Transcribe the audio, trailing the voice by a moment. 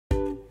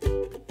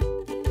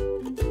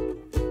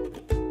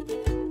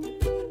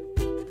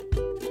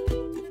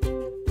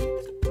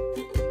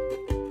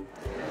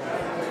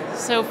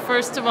So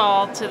first of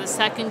all, to the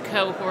second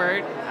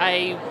cohort,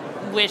 I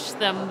wish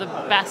them the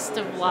best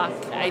of luck.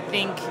 I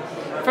think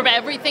from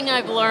everything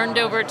I've learned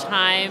over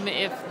time,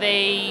 if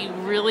they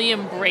really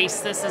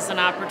embrace this as an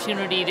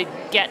opportunity to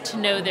get to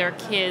know their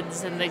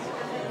kids and the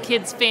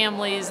kids'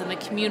 families and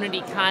the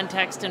community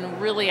context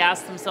and really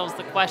ask themselves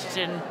the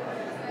question,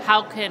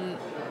 how can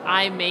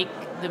I make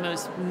the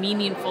most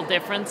meaningful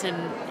difference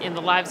in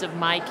the lives of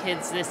my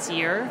kids this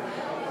year?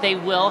 They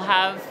will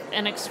have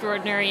an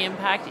extraordinary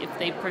impact if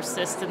they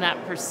persist in that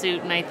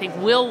pursuit, and I think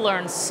we'll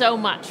learn so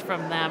much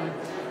from them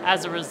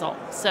as a result.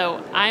 So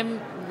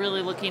I'm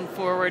really looking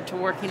forward to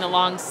working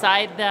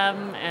alongside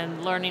them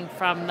and learning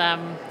from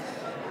them,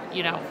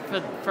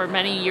 for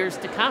many years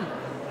to come.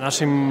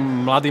 Našim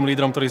mladým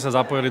lídrom, ktorí sa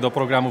zapojili do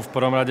programu, v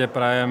prvom rade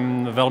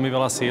prajem veľmi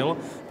veľa síl,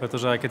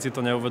 pretože aj keď si to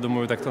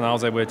neuvedomujú, tak to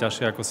naozaj bude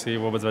ťažšie, ako si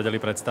vôbec vedeli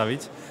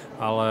predstaviť.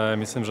 Ale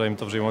myslím, že im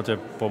to v živote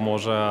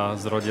pomôže a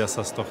zrodia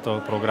sa z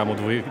tohto programu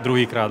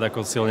druhýkrát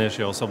ako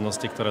silnejšie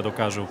osobnosti, ktoré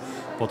dokážu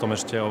potom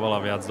ešte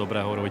oveľa viac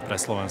dobrého robiť pre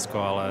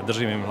Slovensko. Ale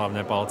držím im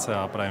hlavne palce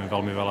a prajem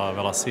veľmi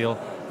veľa síl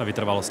a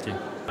vytrvalosti.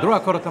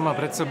 Druhá korota má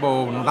pred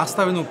sebou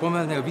nastavenú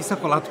pomerne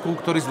vysokú latku,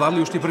 ktorú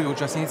zvládli už tí prví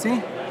účastníci.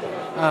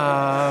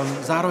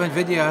 Zároveň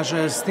vedia,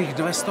 že z tých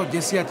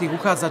 210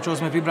 uchádzačov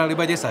sme vybrali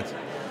iba 10.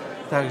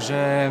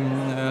 Takže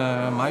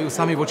majú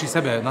sami voči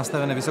sebe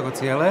nastavené vysoko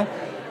ciele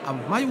a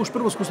majú už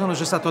prvú skúsenosť,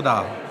 že sa to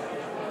dá.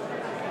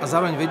 A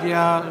zároveň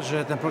vedia,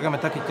 že ten program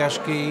je taký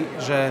ťažký,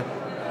 že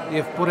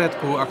je v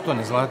poriadku, ak to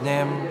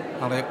nezvládnem,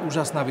 ale je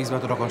úžasná výzva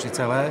to dokončiť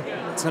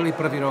celý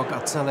prvý rok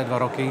a celé 2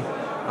 roky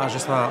a že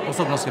sa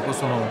osobnosti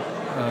posunú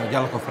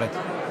ďaleko vpred.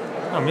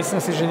 No,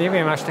 myslím si, že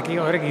neviem až taký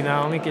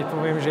originálny, keď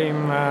poviem, že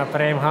im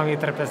prajem hlavne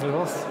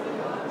trpezlivosť.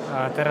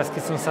 A teraz,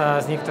 keď som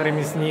sa s niektorými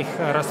z nich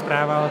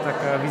rozprával, tak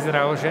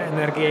vyzeralo, že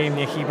energie im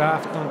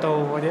nechýba v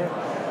tomto úvode.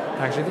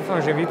 Takže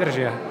dúfam, že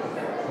vydržia.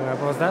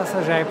 Lebo zdá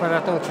sa, že aj podľa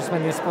toho, čo sme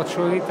dnes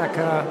počuli, tak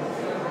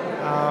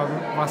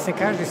vlastne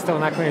každý z toho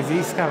nakoniec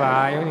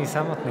získava, aj oni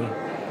samotní.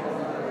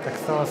 Tak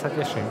z toho sa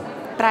teším.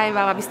 Prajem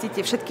vám, aby ste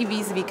tie všetky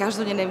výzvy,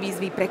 každodenné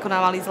výzvy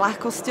prekonávali s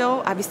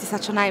ľahkosťou, aby ste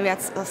sa čo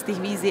najviac z tých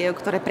výziev,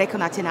 ktoré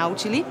prekonáte,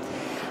 naučili.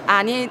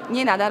 A nie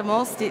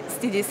nadarmo ste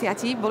 10,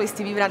 boli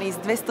ste vybraní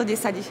z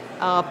 210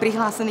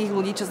 prihlásených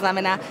ľudí, čo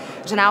znamená,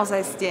 že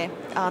naozaj ste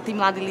tí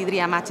mladí lídri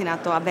a máte na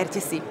to a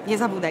verte si.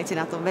 Nezabúdajte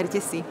na to,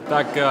 verte si.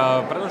 Tak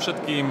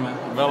predovšetkým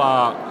veľa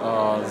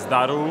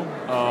zdaru,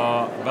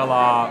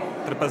 veľa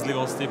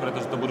trpezlivosti,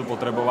 pretože to budú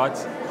potrebovať,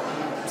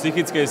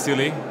 psychickej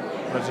sily,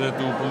 pretože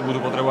tu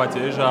budú potrebovať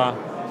tiež a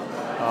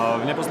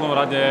v neposlednom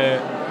rade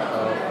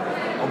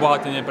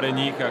obohatenie pre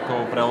nich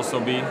ako pre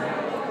osoby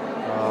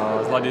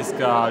z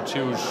hľadiska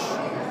či už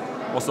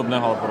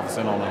osobného alebo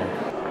profesionálneho.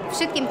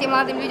 Všetkým tým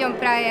mladým ľuďom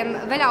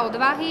prajem veľa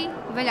odvahy,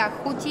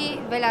 veľa chuti,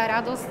 veľa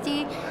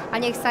radosti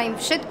a nech sa im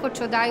všetko,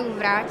 čo dajú,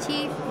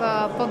 vráti v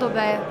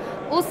podobe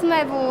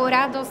úsmevu,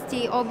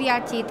 radosti,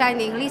 objatí,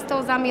 tajných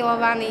listov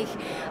zamilovaných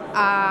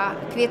a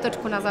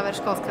kvietočku na záver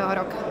školského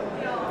roka.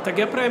 Tak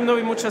ja prajem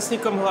novým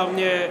účastníkom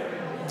hlavne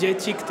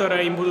deti,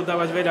 ktoré im budú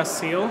dávať veľa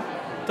síl.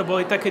 To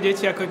boli také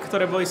deti,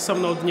 ktoré boli so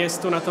mnou dnes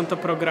tu na tomto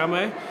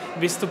programe.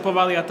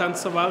 Vystupovali a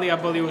tancovali a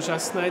boli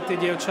úžasné tie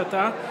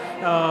dievčatá.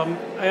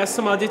 A ja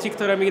som mal deti,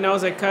 ktoré mi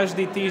naozaj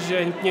každý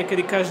týždeň,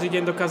 niekedy každý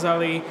deň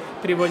dokázali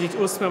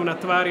privodiť úsmev na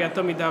tvári a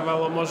to mi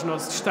dávalo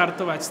možnosť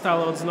štartovať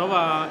stále od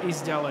znova a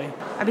ísť ďalej.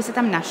 Aby sa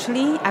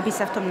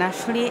tam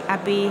našli,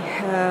 aby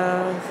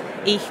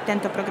ich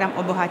tento program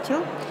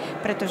obohatil,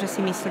 pretože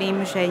si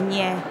myslím, že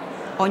nie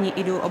oni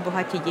idú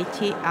obohatiť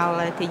deti,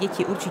 ale tie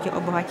deti určite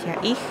obohatia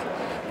ich,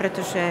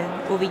 pretože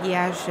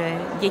uvidia, že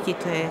deti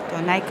to je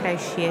to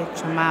najkrajšie,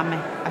 čo máme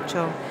a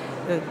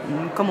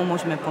komu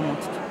môžeme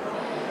pomôcť.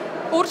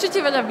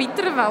 Určite veľa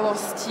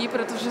vytrvalosti,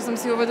 pretože som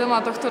si uvedomila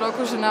tohto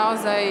roku, že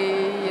naozaj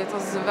je to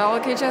z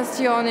veľkej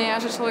časti o nej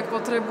a že človek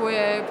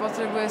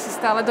potrebuje si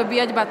stále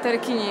dobíjať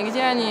baterky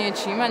niekde a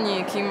niečím a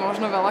niekým,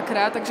 možno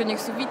veľakrát, takže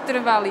nech sú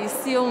vytrvalí,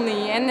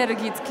 silní,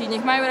 energickí,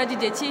 nech majú radi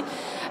deti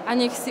a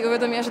nech si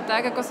uvedomia, že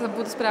tak, ako sa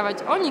budú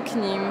správať oni k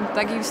ním,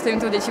 tak im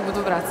to deti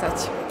budú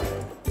vracať.